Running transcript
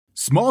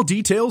Small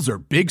details are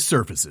big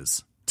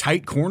surfaces.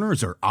 Tight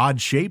corners are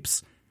odd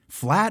shapes.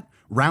 Flat,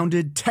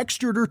 rounded,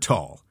 textured, or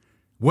tall.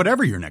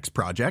 Whatever your next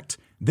project,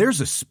 there's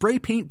a spray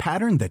paint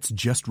pattern that's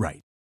just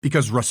right.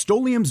 Because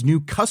Rust-Oleum's new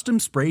Custom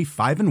Spray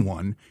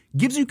 5-in-1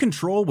 gives you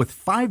control with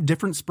 5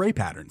 different spray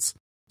patterns.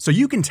 So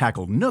you can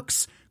tackle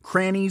nooks,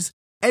 crannies,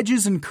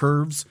 edges, and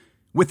curves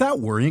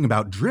without worrying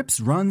about drips,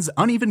 runs,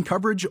 uneven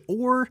coverage,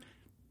 or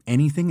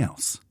anything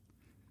else.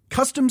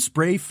 Custom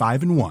Spray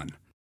 5-in-1.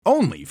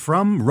 Only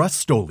from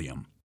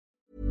Rust-Oleum.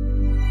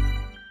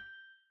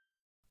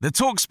 The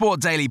TalkSport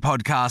Daily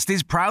podcast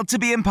is proud to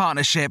be in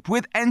partnership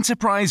with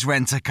Enterprise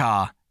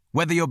Rent-A-Car.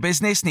 Whether your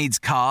business needs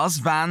cars,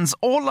 vans,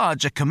 or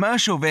larger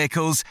commercial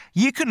vehicles,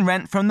 you can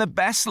rent from the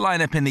best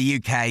lineup in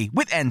the UK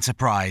with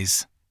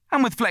Enterprise.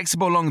 And with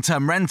flexible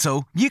long-term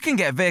rental, you can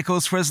get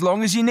vehicles for as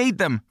long as you need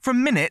them,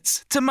 from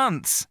minutes to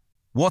months.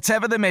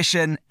 Whatever the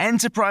mission,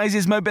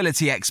 Enterprise's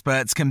mobility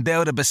experts can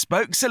build a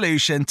bespoke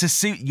solution to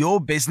suit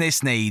your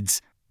business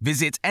needs.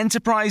 Visit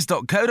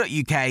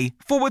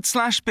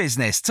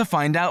enterprise.co.uk/business to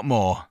find out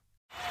more.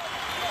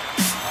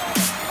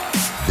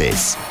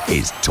 This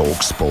is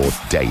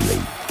TalkSport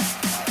Daily.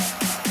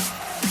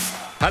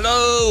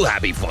 Hello,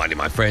 happy Friday,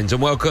 my friends,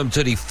 and welcome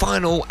to the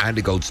final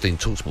Andy Goldstein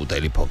TalkSport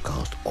Daily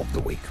podcast of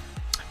the week.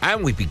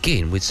 And we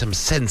begin with some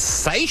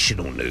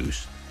sensational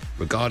news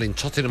regarding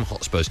Tottenham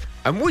Hotspurs.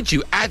 And would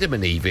you Adam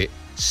and Eve it,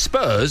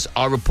 Spurs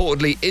are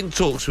reportedly in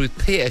talks with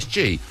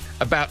PSG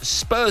about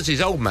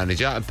Spurs' old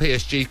manager and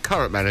PSG's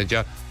current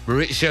manager,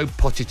 Mauricio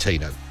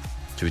Pochettino,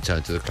 to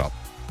return to the club.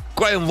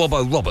 Graham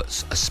Robbo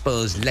Roberts, a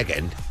Spurs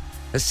legend,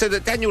 has said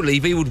that Daniel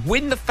Levy would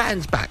win the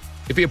fans back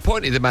if he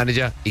appointed the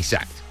manager he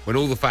sacked. When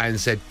all the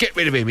fans said, get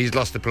rid of him, he's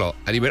lost the plot.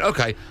 And he went,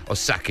 OK, I'll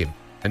sack him.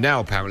 And now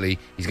apparently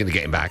he's going to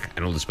get him back,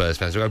 and all the Spurs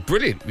fans will go,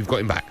 brilliant, we've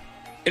got him back.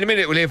 In a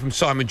minute we'll hear from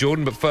Simon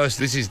Jordan, but first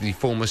this is the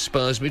former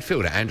Spurs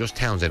midfielder Andros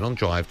Townsend on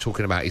Drive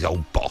talking about his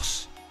old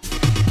boss.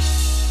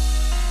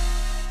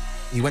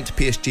 He went to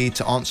PSG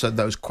to answer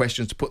those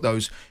questions, to put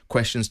those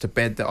questions to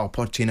bed that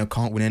Pochettino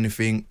can't win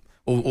anything.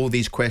 All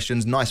these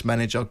questions, nice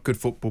manager, good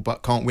football,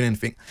 but can't win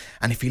anything.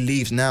 And if he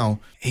leaves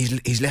now,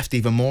 he's left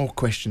even more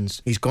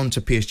questions. He's gone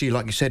to PSG,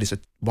 like you said, it's a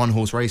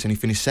one-horse race and he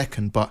finished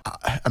second. But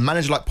a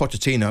manager like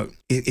Pochettino,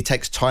 it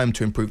takes time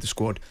to improve the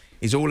squad.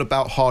 It's all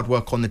about hard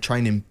work on the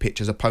training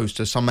pitch, as opposed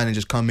to some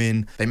managers come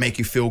in, they make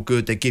you feel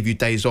good, they give you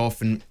days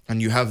off, and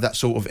you have that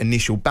sort of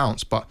initial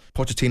bounce. But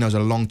Pochettino's a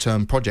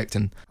long-term project,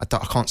 and I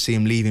can't see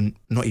him leaving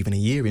not even a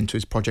year into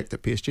his project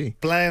at PSG.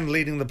 Bland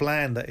leading the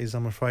bland, that is,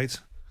 I'm afraid.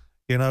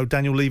 You know,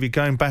 Daniel Levy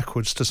going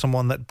backwards to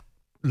someone that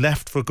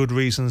left for good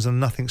reasons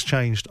and nothing's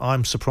changed.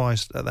 I'm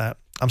surprised at that.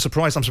 I'm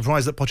surprised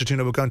that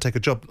Pochettino will go and take a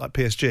job like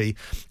PSG.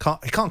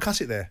 He can't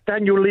cut it there.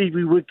 Daniel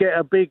Levy would get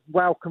a big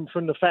welcome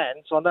from the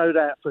fans. I know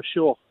that for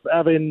sure.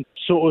 Having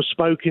sort of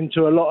spoken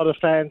to a lot of the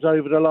fans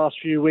over the last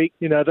few weeks,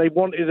 you know, they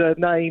wanted a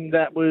name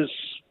that was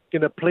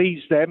going to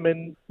please them,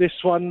 and this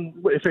one,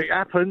 if it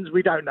happens,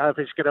 we don't know if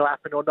it's going to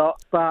happen or not,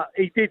 but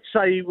he did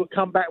say he would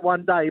come back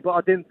one day, but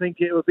I didn't think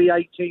it would be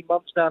 18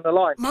 months down the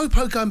line.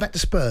 Mopo going back to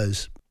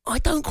Spurs, I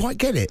don't quite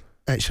get it.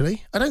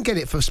 Actually, I don't get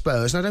it for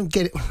Spurs, and I don't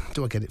get it.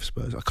 Do I get it for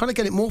Spurs? I kind of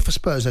get it more for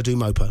Spurs than I do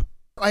Mopo.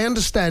 I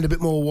understand a bit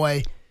more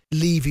why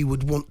Levy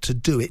would want to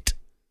do it.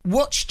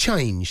 What's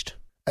changed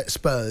at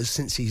Spurs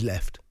since he's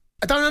left?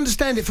 I don't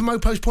understand it from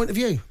Mopo's point of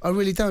view. I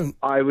really don't.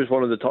 I was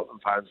one of the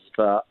Tottenham fans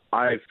that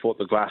I thought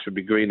the grass would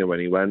be greener when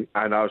he went,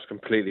 and I was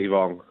completely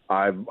wrong.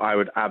 I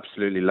would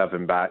absolutely love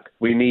him back.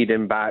 We need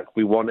him back.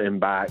 We want him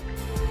back.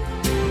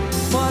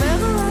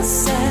 Whatever I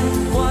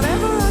said,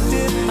 whatever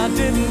I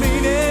didn't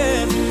mean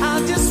it.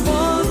 I just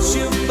want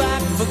you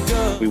back for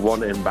good. We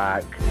want him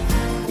back.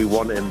 We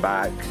want him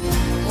back.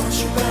 Want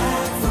you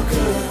back for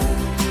good.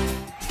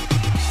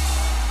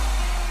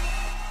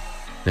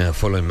 Now,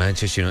 following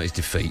Manchester United's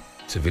defeat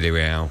to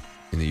Villarreal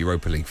in the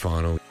Europa League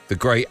final, the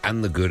great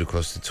and the good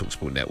across the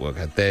TalkSport network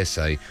had their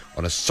say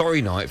on a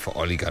sorry night for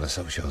Ole Gunnar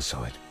Solskjaer's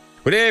side.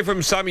 We'll hear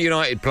from some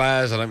United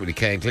players, I don't really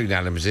care, including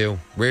Alan Brazil.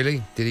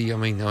 Really? Did he? I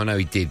mean, I know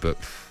he did, but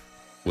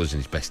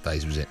wasn't his best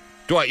days, was it?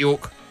 Dwight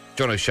York,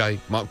 John O'Shea,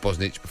 Mark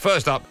Bosnich. But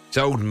first up, it's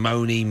old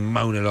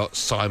Moan-a-lot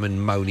Simon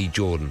Moaney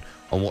Jordan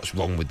on what's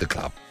wrong with the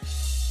club.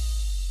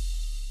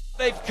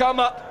 They've come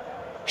up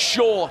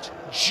short,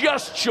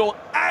 just short,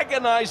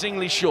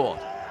 agonisingly short.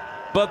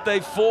 But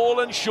they've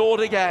fallen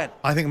short again.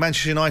 I think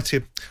Manchester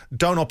United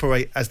don't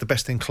operate as the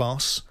best in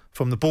class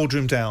from the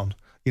boardroom down.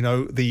 You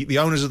know, the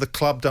owners of the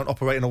club don't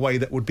operate in a way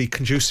that would be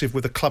conducive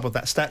with a club of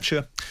that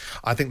stature.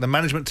 I think the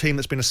management team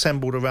that's been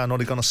assembled around Ole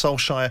Gunnar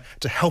Solskjaer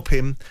to help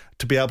him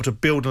to be able to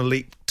build an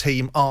elite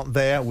team aren't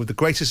there. With the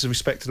greatest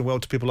respect in the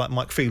world to people like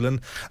Mike Phelan,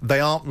 they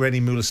aren't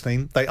Rennie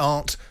Mullerstein, they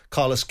aren't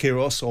Carlos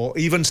Queiroz or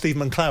even Steve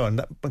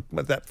McClaren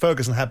that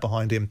Ferguson had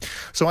behind him.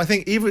 So I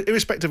think,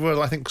 irrespective of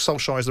whether I think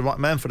Solskjaer is the right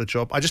man for the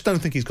job, I just don't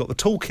think he's got the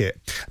toolkit.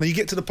 And then you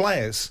get to the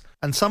players.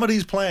 And some of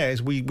these players,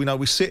 we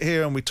sit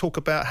here and we talk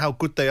about how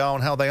good they are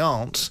and how they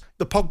aren't.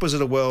 the Pogbas of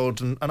the world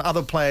and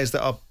other players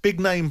that are big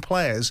name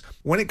players,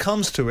 when it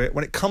comes to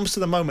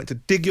the moment to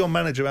dig your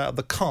manager out of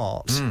the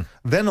cart,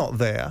 they're not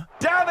there.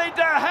 David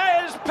De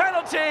Gea's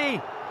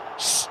penalty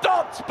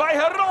stopped by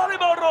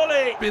Geronimo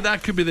Rulli.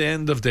 That could be the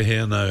end of De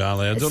Gea now,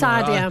 Ali. I don't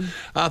know.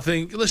 I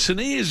think, listen,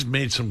 he has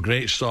made some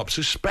great stops,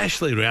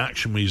 especially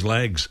reaction with his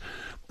legs,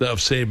 that have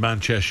saved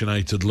Manchester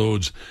United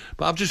loads.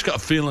 But I've just got a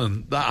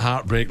feeling that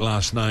heartbreak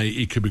last night,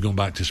 he could be going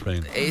back to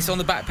Spain. It's on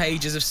the back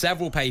pages of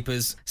several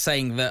papers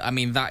saying that,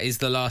 that is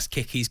the last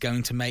kick he's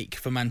going to make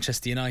for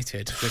Manchester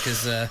United,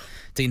 because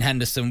Dean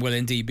Henderson will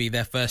indeed be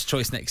their first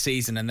choice next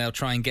season, and they'll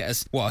try and get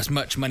as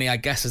much money, I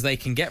guess, as they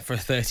can get for a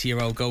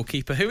 30-year-old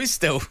goalkeeper who is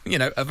still,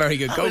 a very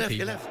good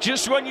goalkeeper.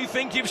 Just when you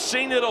think you've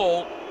seen it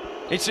all,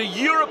 it's a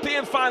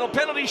European final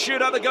penalty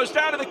shootout that goes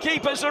down to the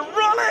keepers, and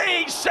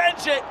Rulli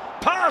sends it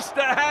past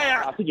De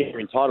Gea. I think you're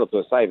entitled to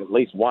a save at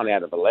least 1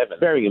 out of 11.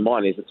 Bearing in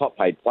mind he's a top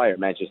paid player at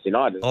Manchester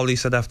United. Ollie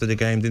said after the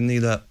game, didn't he,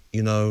 that,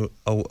 I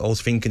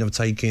was thinking of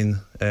taking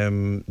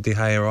De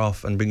Gea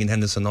off and bringing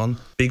Henderson on.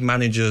 Big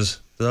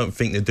managers, they don't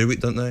think they do it,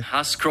 don't they?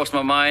 Has crossed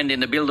my mind in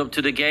the build-up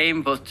to the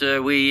game, but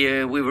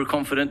we were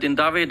confident in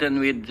David and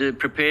we'd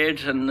prepared,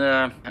 and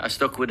I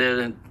stuck with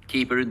the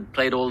keeper who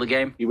played all the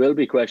game. He will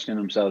be questioning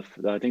himself.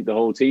 I think the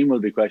whole team will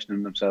be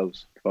questioning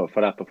themselves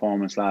for that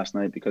performance last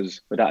night,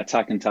 because with that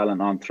attacking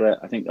talent on threat,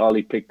 I think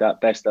Ollie picked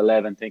that best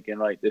 11 thinking,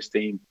 right, this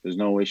team, there's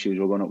no issues,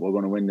 we're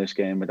going to win this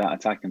game with that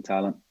attacking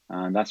talent.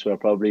 And that's where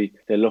probably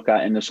they look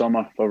at in the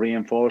summer for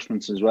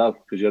reinforcements as well,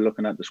 because you're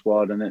looking at the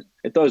squad and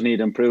it does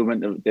need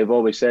improvement. They've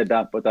always said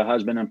that, but there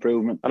has been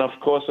improvement. And of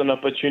course, an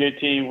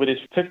opportunity with his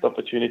 5th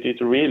opportunity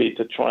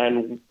to try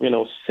and,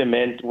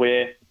 cement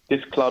where this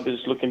club is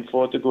looking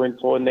forward to going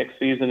forward next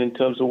season in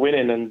terms of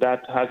winning, and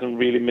that hasn't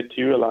really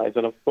materialised.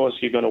 And of course,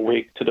 you're going to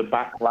wait to the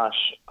backlash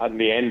at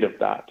the end of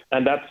that,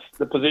 and that's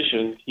the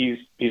position he's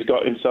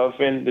got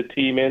himself in, the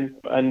team in.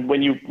 And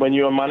when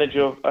you're a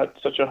manager at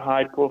such a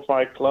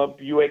high-profile club,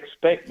 you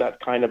expect that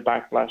kind of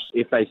backlash.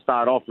 If they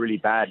start off really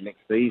bad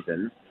next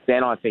season,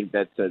 then I think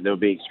that there'll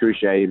be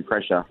excruciating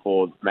pressure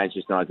for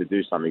Manchester United to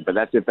do something. But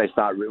that's if they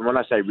start, when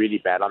I say really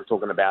bad, I'm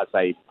talking about,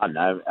 say, I don't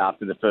know,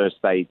 after the first,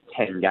 say,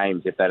 10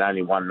 games, if they'd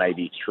only won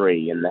maybe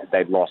 3 and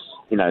they'd lost,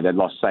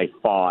 say,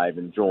 5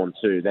 and drawn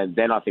 2,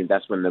 then I think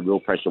that's when the real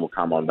pressure will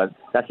come on. But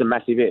that's a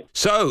massive if.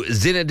 So,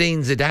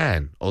 Zinedine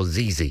Zidane, or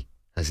Zizi,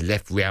 has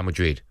left Real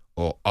Madrid,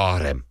 or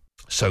RM.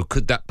 So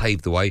could that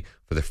pave the way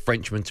for the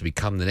Frenchman to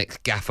become the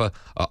next gaffer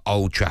at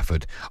Old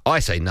Trafford? I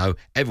say no.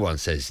 Everyone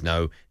says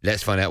no.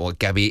 Let's find out what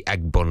Gabby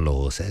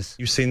Agbonlor says.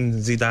 You've seen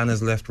Zidane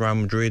has left Real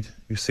Madrid.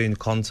 You've seen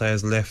Conte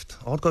has left.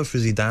 I'd go for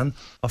Zidane.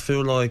 I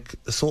feel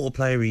like the sort of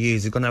player he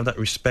is, he's going to have that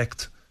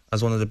respect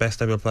as one of the best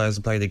ever players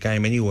to play the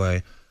game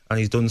anyway. And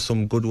he's done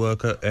some good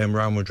work at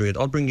Real Madrid.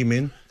 I'd bring him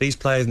in. These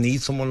players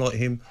need someone like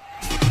him.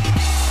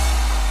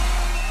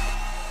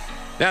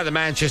 Now, the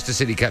Manchester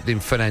City captain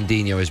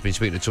Fernandinho has been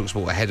speaking to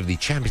TalkSport ahead of the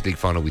Champions League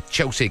final with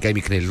Chelsea, a game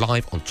you can hear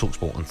live on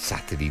TalkSport on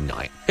Saturday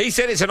night. He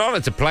said it's an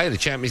honour to play in the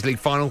Champions League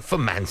final for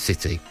Man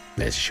City.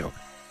 There's a shock.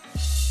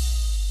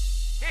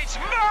 It's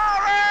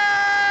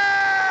Mahrez!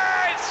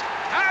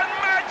 And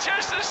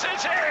Manchester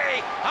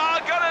City are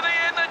going to be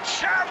in the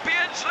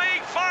Champions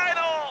League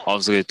final!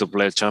 Obviously, to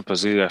play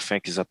Champions League, I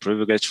think, is a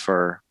privilege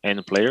for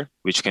any player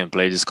which can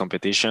play this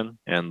competition.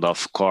 And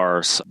of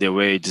course, the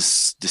way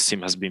this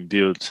team has been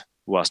built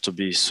was to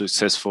be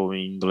successful in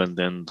England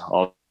and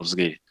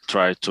obviously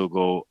try to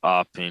go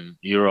up in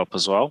Europe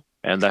as well.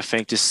 And I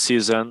think this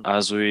season,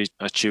 as we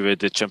achieved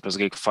the Champions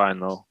League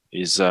final,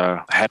 is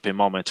a happy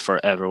moment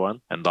for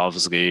everyone. And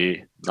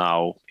obviously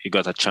now he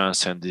got a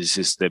chance, and this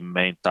is the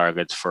main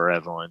target for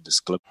everyone in this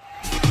club.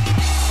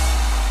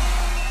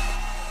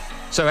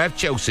 So have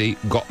Chelsea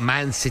got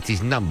Man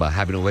City's number,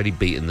 having already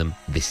beaten them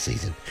this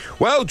season?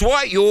 Well,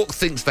 Dwight York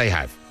thinks they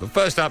have. But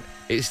first up,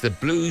 it's the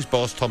Blues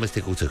boss, Thomas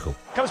Tickle.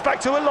 Comes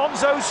back to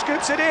Alonso,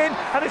 scoops it in,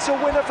 and it's a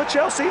winner for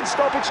Chelsea in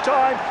stoppage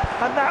time.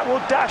 And that will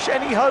dash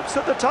any hopes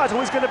that the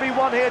title is going to be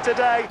won here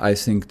today. I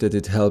think that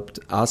it helped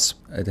us.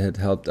 It had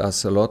helped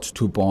us a lot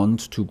to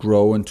bond, to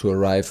grow, and to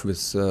arrive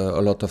with a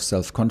lot of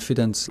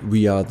self-confidence.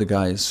 We are the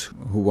guys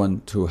who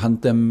want to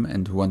hunt them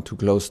and who want to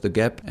close the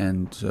gap,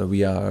 and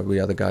we are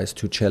the guys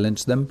to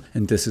challenge them.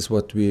 And this is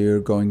what we're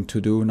going to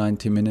do,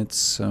 90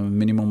 minutes,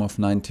 minimum of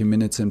 90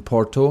 minutes in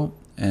Porto.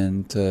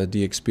 And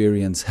the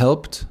experience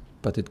helped,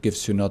 but it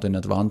gives you not an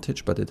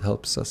advantage, but it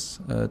helps us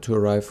to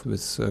arrive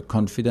with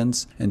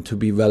confidence and to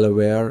be well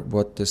aware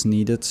what is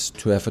needed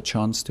to have a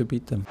chance to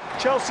beat them.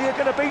 Chelsea are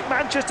going to beat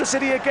Manchester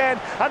City again,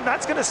 and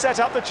that's going to set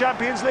up the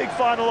Champions League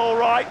final, all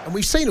right. And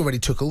we've seen already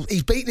Tuchel,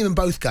 he's beaten him in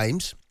both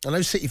games. I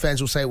know City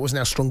fans will say it wasn't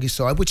our strongest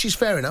side, which is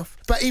fair enough.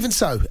 But even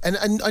so,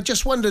 and I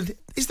just wondered,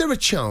 is there a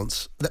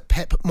chance that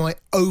Pep might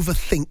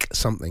overthink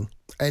something?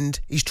 And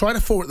he's tried a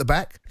 4 at the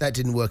back. That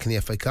didn't work in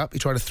the FA Cup. He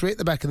tried a 3 at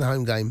the back in the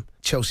home game.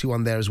 Chelsea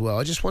won there as well.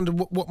 I just wonder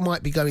what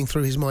might be going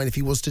through his mind if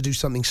he was to do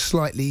something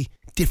slightly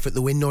different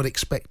that we're not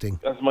expecting.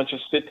 As much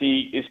as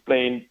City is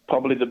playing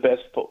probably the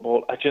best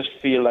football, I just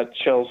feel like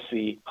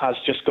Chelsea has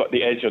just got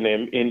the edge on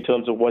him in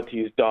terms of what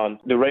he's done.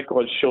 The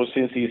record shows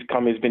since he's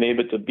come, he's been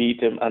able to beat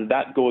him, and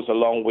that goes a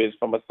long way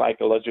from a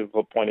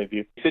psychological point of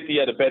view. City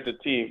had a better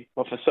team,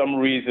 but for some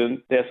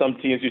reason, there are some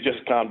teams you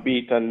just can't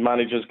beat, and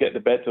managers get the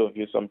better of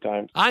you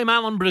sometimes. I'm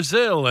Alan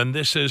Brazil, and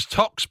this is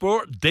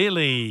TalkSport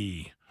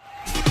Daily.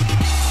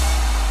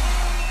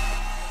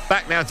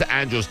 Back now to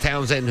Andros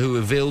Townsend, who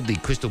revealed the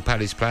Crystal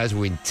Palace players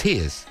were in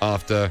tears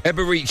after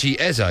Eberechi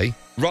Eze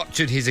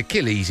ruptured his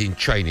Achilles in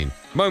training.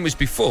 Moments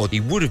before,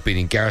 he would have been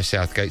in Gareth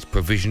Southgate's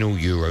provisional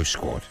Euro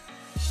squad.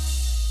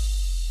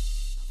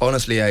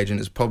 Honestly, Agent,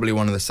 it's probably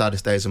one of the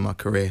saddest days of my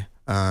career.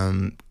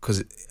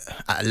 Because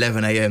at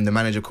 11 a.m, the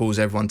manager calls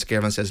everyone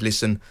together and says,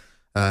 listen,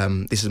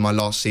 this is my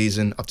last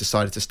season. I've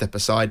decided to step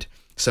aside.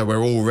 So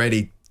we're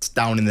already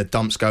down in the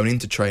dumps going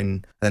into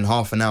training. And then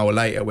half an hour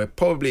later, we're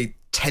probably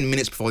 10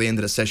 minutes before the end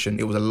of the session.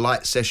 It was a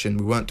light session.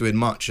 We weren't doing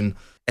much. And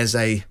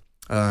Eze,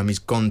 he's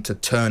gone to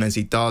turn as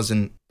he does.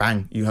 And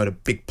bang, you heard a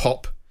big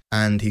pop.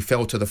 And he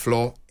fell to the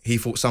floor. He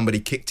thought somebody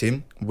kicked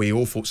him. We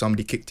all thought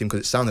somebody kicked him because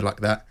it sounded like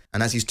that.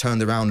 And as he's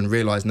turned around and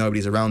realised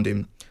nobody's around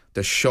him,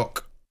 the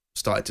shock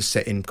started to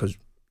set in, because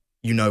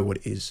you know what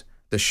it is.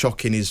 The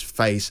shock in his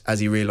face as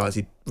he realised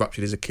he'd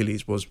ruptured his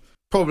Achilles was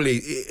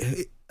probably...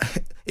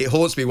 It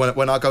haunts me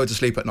when I go to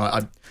sleep at night.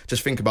 I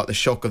just think about the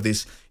shock of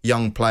this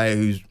young player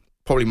who's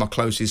probably my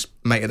closest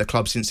mate at the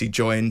club since he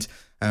joined,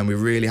 and we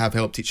really have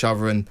helped each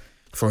other, and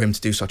for him to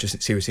do such a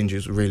serious injury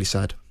was really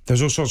sad.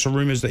 There's all sorts of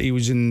rumours that he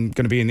was going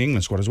to be in the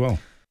England squad as well.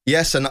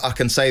 Yes, and I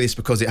can say this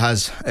because it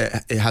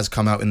has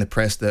come out in the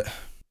press that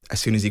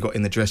as soon as he got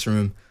in the dressing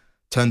room,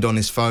 turned on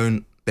his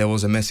phone, there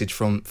was a message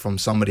from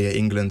somebody at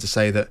England to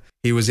say that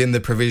he was in the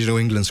provisional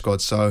England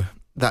squad. So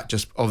that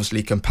just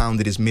obviously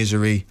compounded his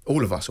misery.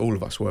 All of us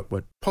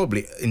were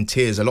probably in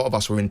tears. A lot of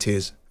us were in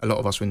tears.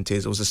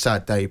 It was a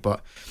sad day,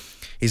 but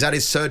he's had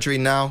his surgery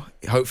now.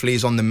 Hopefully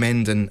he's on the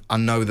mend, and I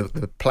know that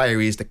the player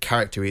he is, the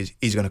character he is,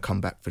 he's going to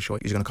come back for sure.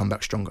 He's going to come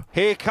back stronger.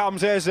 Here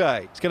comes Eze.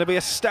 It's going to be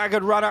a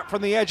staggered run up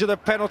from the edge of the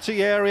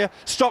penalty area.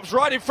 Stops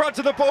right in front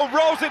of the ball,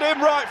 rolls it in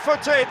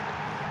right-footed.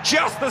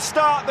 Just the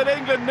start that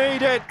England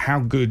needed. How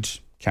good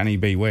can he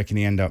be? Where can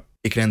he end up?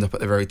 He can end up at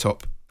the very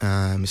top.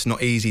 It's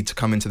not easy to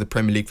come into the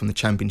Premier League from the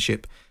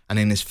Championship, and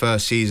in his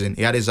first season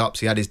he had his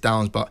ups, he had his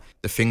downs, but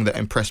the thing that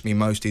impressed me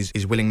most is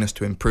his willingness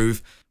to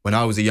improve. When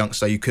I was a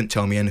youngster, you couldn't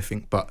tell me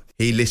anything, but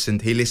he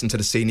listened to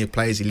the senior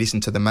players, he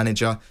listened to the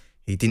manager,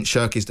 he didn't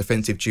shirk his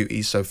defensive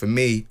duties. So for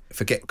me,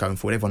 forget going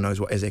forward, everyone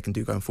knows what Eze can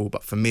do going forward,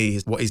 but for me,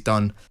 what he's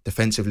done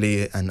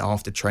defensively and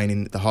after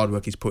training, the hard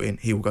work he's put in,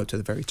 he will go to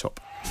the very top.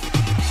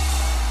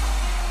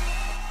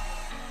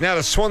 Now,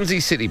 the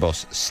Swansea City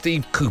boss,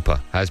 Steve Cooper,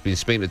 has been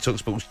speaking to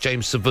TalkSport's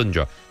James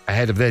Savundra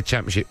ahead of their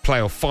Championship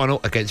playoff final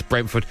against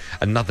Brentford,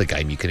 another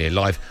game you can hear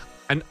live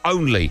and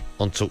only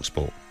on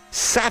TalkSport.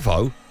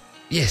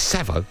 James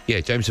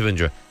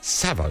Savundra,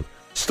 Savo,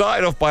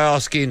 started off by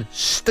asking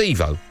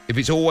Steve-O if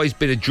it's always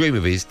been a dream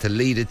of his to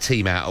lead a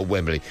team out at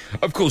Wembley.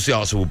 Of course, the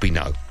answer will be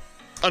no.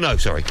 Of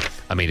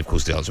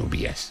course, the answer will be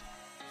yes.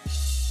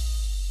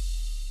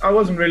 I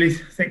wasn't really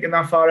thinking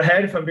that far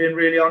ahead, if I'm being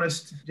really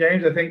honest,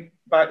 James. I think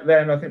back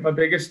then, my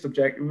biggest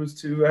objective was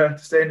to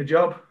stay in the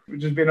job,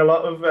 which has been a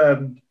lot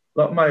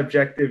of my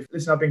objective.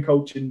 Listen, I've been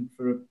coaching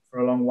for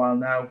a long while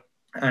now,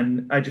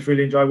 and I just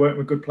really enjoy working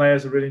with good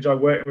players. I really enjoy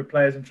working with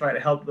players and trying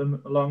to help them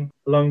along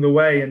the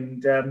way.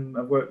 And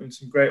I've worked with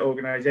some great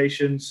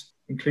organisations,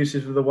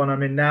 inclusive of the one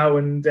I'm in now,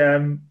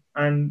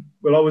 and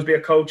will always be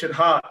a coach at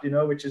heart,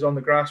 which is on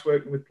the grass,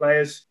 working with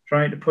players,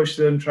 trying to push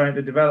them, trying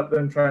to develop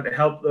them, trying to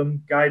help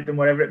them, guide them,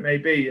 whatever it may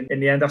be. And in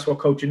the end, that's what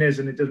coaching is,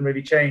 and it doesn't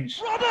really change.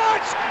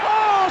 Roberts!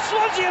 Oh,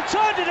 Swansea have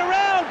turned it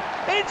around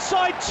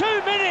inside 2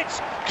 minutes.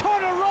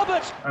 Connor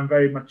Roberts. I'm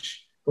very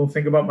much don't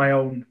think about my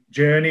own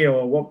journey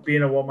or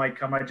what might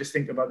come. I just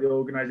think about the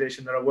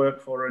organisation that I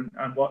work for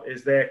and what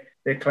is their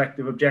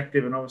collective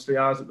objective. And obviously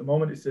ours at the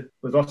moment is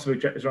there's lots of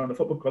objectives around the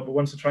football club, but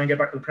wants to try and get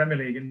back to the Premier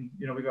League. And,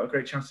 we've got a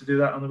great chance to do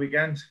that on the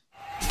weekend.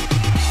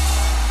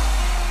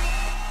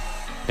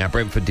 Now,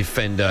 Brentford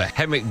defender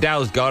Henrik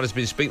Dalsgaard has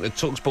been speaking to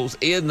TalkSport's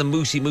Ian the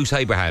Moosey Moose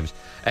Abrahams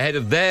ahead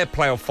of their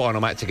playoff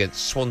final match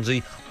against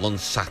Swansea on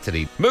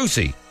Saturday.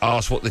 Moosey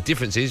asked what the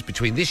difference is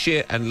between this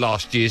year and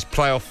last year's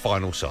playoff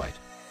final side.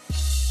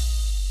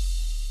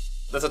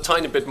 There's a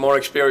tiny bit more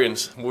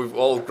experience. We've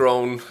all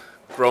grown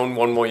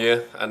one more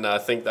year, and I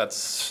think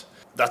that's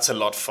a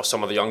lot for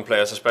some of the young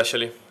players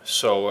especially.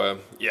 So,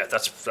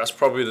 that's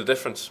probably the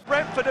difference.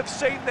 Brentford have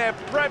seen their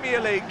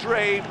Premier League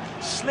dream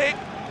slip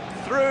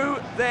through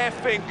their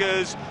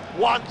fingers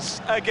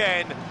once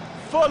again.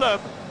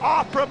 Fulham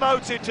are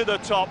promoted to the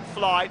top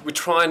flight. We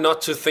try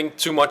not to think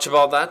too much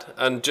about that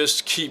and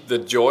just keep the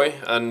joy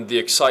and the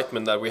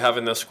excitement that we have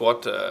in the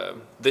squad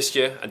this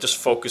year, and just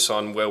focus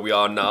on where we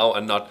are now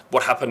and not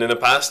what happened in the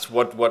past.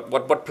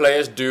 What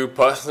players do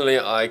personally,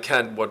 I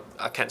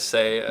can't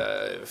say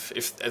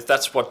if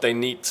that's what they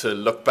need to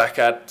look back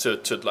at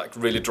to like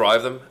really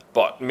drive them.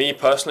 But me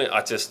personally,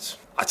 I just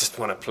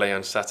want to play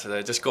on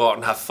Saturday. Just go out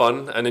and have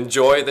fun and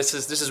enjoy. This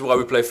is why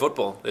we play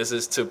football. This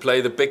is to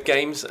play the big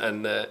games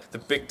and the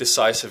big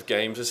decisive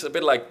games. It's a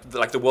bit like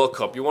the World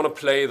Cup. You want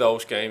to play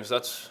those games.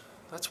 That's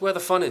where the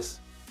fun is.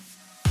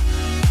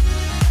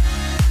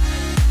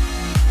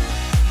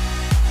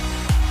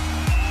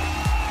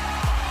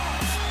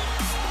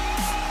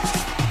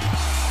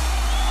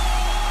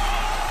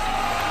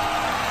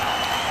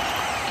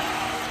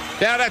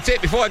 Now that's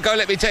it. Before I go,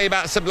 let me tell you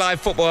about some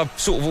live football I've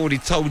sort of already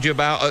told you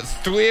about. At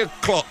 3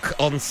 o'clock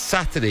on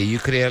Saturday, you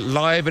can hear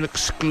live and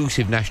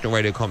exclusive national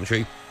radio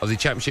commentary of the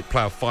Championship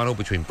playoff final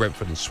between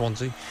Brentford and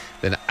Swansea.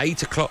 Then at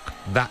 8 o'clock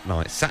that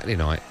night, Saturday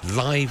night,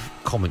 live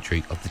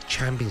commentary of the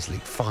Champions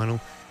League final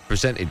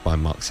presented by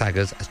Mark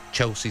Saggers as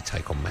Chelsea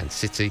take on Man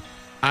City.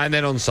 And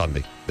then on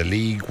Sunday, the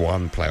League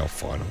One playoff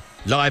final,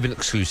 live and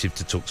exclusive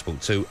to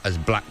TalkSport 2 as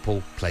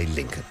Blackpool play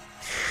Lincoln.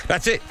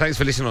 That's it. Thanks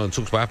for listening on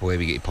TalkSport Apple, where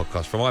we get your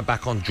podcast from. I'm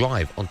back on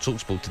Drive on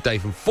TalkSport today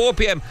from 4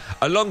 p.m.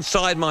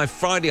 alongside my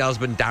Friday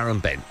husband, Darren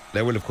Bent.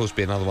 There will, of course,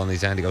 be another one of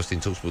these Andy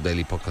Goldstein TalkSport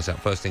Daily podcasts out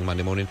first thing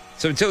Monday morning.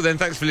 So until then,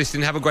 thanks for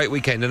listening. Have a great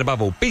weekend. And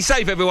above all, be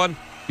safe, everyone.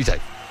 Be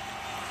safe.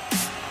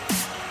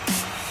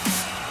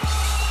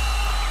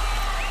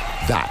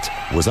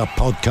 That was a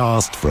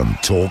podcast from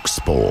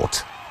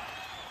TalkSport.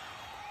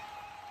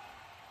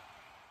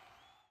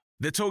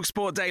 The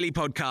TalkSport Daily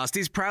podcast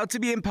is proud to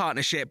be in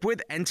partnership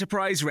with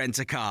Enterprise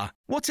Rent-A-Car.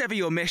 Whatever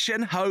your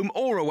mission, home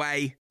or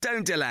away,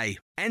 don't delay.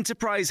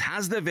 Enterprise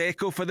has the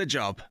vehicle for the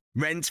job.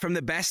 Rent from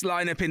the best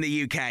lineup in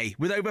the UK.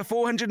 With over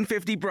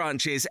 450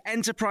 branches,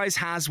 Enterprise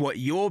has what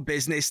your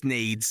business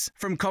needs.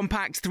 From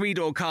compact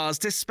 3-door cars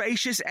to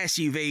spacious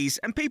SUVs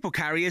and people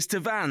carriers to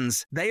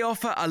vans, they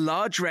offer a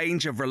large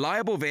range of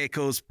reliable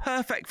vehicles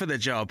perfect for the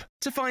job.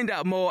 To find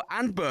out more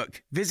and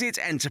book, visit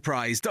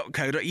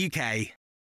enterprise.co.uk.